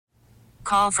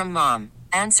call from mom.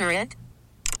 Answer it.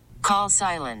 Call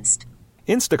silenced.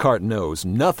 Instacart knows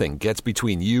nothing gets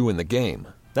between you and the game.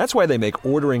 That's why they make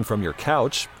ordering from your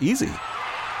couch easy.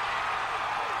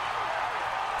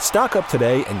 Stock up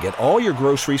today and get all your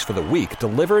groceries for the week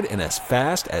delivered in as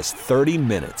fast as 30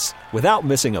 minutes without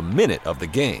missing a minute of the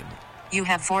game. You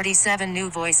have 47 new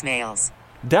voicemails.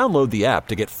 Download the app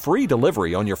to get free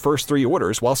delivery on your first 3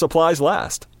 orders while supplies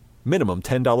last. Minimum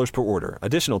 $10 per order.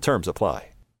 Additional terms apply.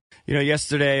 You know,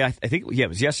 yesterday, I think, it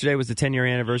was yesterday was the 10-year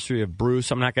anniversary of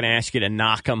Bruce. I'm not going to ask you to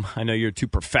knock him. I know you're too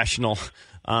professional.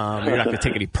 You're not going to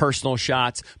take any personal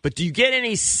shots. But do you get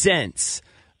any sense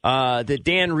that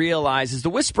Dan realizes, the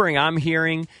whispering I'm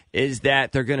hearing is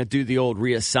that they're going to do the old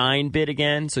reassign bit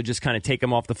again, so just kind of take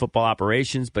him off the football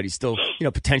operations, but he's still,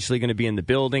 potentially going to be in the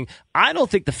building. I don't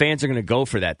think the fans are going to go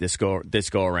for that this go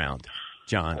around,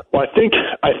 John. Well, I think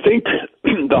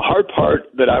the hard part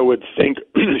that I would think,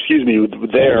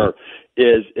 there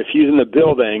is if he's in the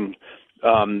building,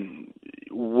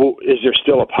 is there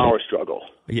still a power struggle?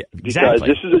 Yeah, exactly.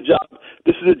 Because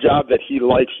this is a job that he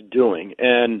likes doing,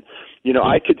 and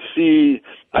I can see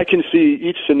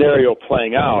each scenario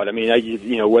playing out. I mean,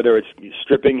 whether it's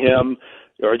stripping him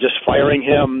or just firing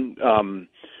him,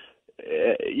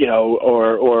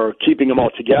 or keeping him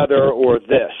all together, or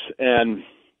this.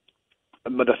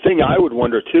 But the thing I would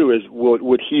wonder too is,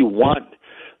 would he want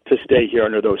to stay here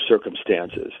under those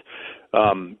circumstances?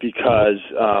 Because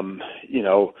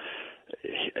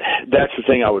that's the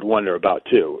thing I would wonder about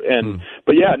too.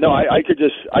 But yeah, no, I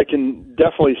can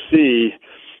definitely see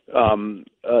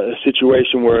a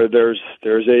situation where there's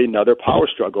another power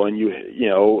struggle, and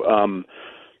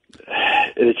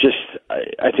it's just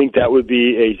I think that would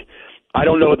be I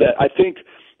don't know that I think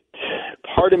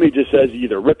part of me just says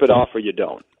either rip it off or you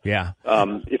don't. Yeah.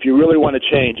 If you really want to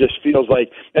change, just feels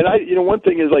like, and one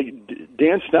thing is like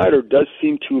Dan Snyder does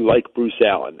seem to like Bruce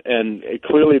Allen, and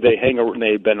clearly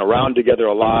they've been around together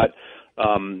a lot,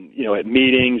 at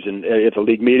meetings and at the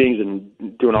league meetings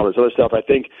and doing all this other stuff. I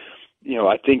think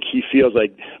he feels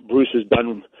like Bruce has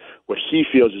done what he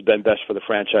feels has been best for the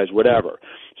franchise, whatever.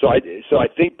 So I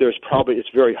think it's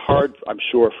very hard, I'm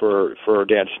sure, for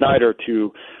Dan Snyder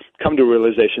to come to a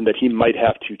realization that he might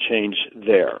have to change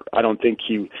there. I don't think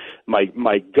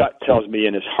my gut tells me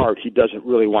in his heart he doesn't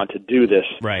really want to do this.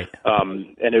 Right.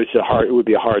 And it would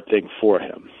be a hard thing for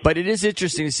him. But it is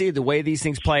interesting to see the way these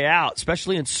things play out,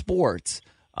 especially in sports,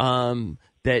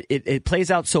 that it plays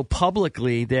out so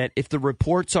publicly that if the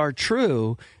reports are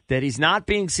true, that he's not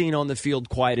being seen on the field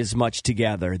quite as much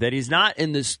together, that he's not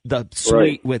in the suite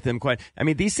right. with him quite. I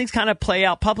mean, these things kind of play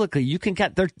out publicly. You can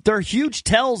get there are huge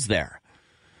tells there.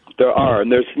 There are,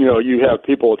 and there's you have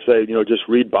people that say just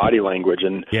read body language,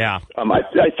 and yeah, I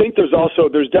think there's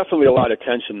definitely a lot of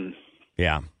tension.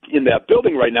 Yeah. In that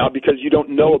building right now because you don't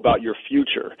know about your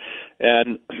future,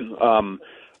 and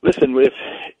listen,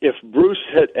 if Bruce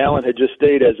Allen had just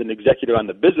stayed as an executive on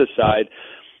the business side,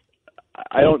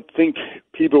 I don't think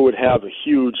people would have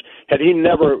had he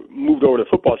never moved over to the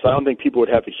football side, I don't think people would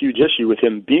have a huge issue with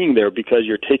him being there because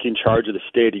you're taking charge of the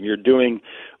stadium, you're doing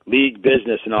league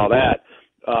business and all that.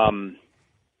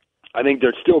 I think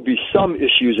there'd still be some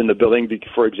issues in the building,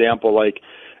 for example, like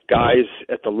guys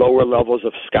at the lower levels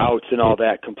of scouts and all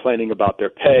that complaining about their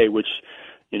pay, which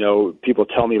people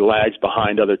tell me lags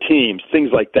behind other teams, things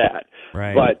like that.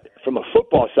 Right. But from a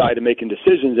football side of making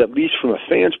decisions, at least from a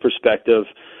fan's perspective,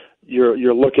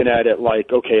 you're looking at it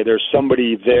like, okay, there's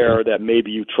somebody there that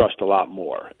maybe you trust a lot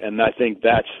more. And I think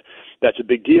that's a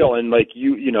big deal. And like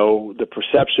the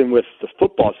perception with the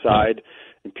football side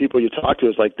and people you talk to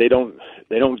is like they don't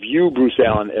view Bruce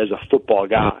Allen as a football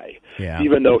guy. Yeah.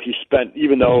 Even though he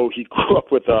grew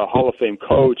up with a Hall of Fame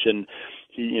coach and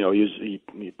he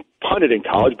punted in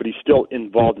college, but he's still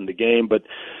involved in the game. But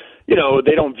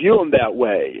they don't view him that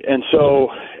way, and so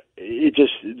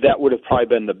that would have probably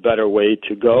been the better way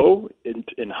to go in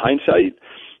hindsight.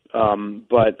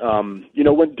 But when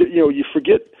you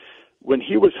forget when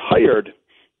he was hired,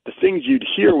 the things you'd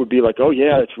hear would be like, oh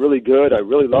yeah, it's really good, I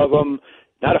really love him.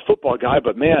 Not a football guy,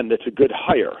 but man, that's a good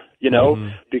hire,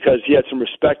 because he had some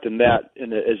respect in that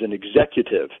as an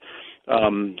executive.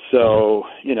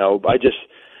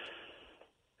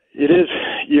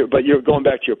 But you're going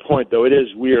back to your point, though. It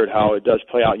is weird how it does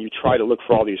play out, and you try to look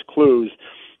for all these clues.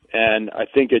 And I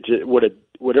think what it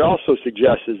also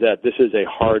suggests is that this is a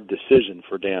hard decision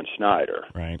for Dan Snyder.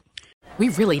 Right. We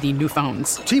really need new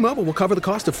phones. T-Mobile will cover the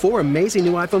cost of 4 amazing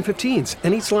new iPhone 15s,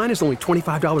 and each line is only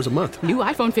 $25 a month. New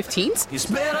iPhone 15s? It's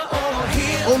better over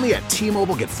here. Only at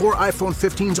T-Mobile, get 4 iPhone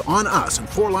 15s on us and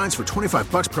 4 lines for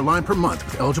 $25 per line per month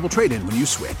with eligible trade-in when you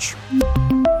switch.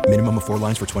 Minimum of 4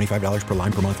 lines for $25 per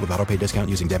line per month with autopay discount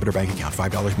using debit or bank account.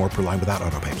 $5 more per line without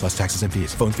autopay, plus taxes and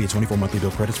fees. Phone fee at 24 monthly bill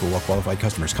credits for well-qualified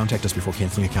customers. Contact us before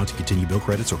canceling account to continue bill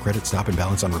credits or credit stop and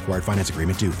balance on required finance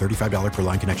agreement due. $35 per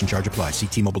line connection charge applies. See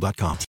T-Mobile.com.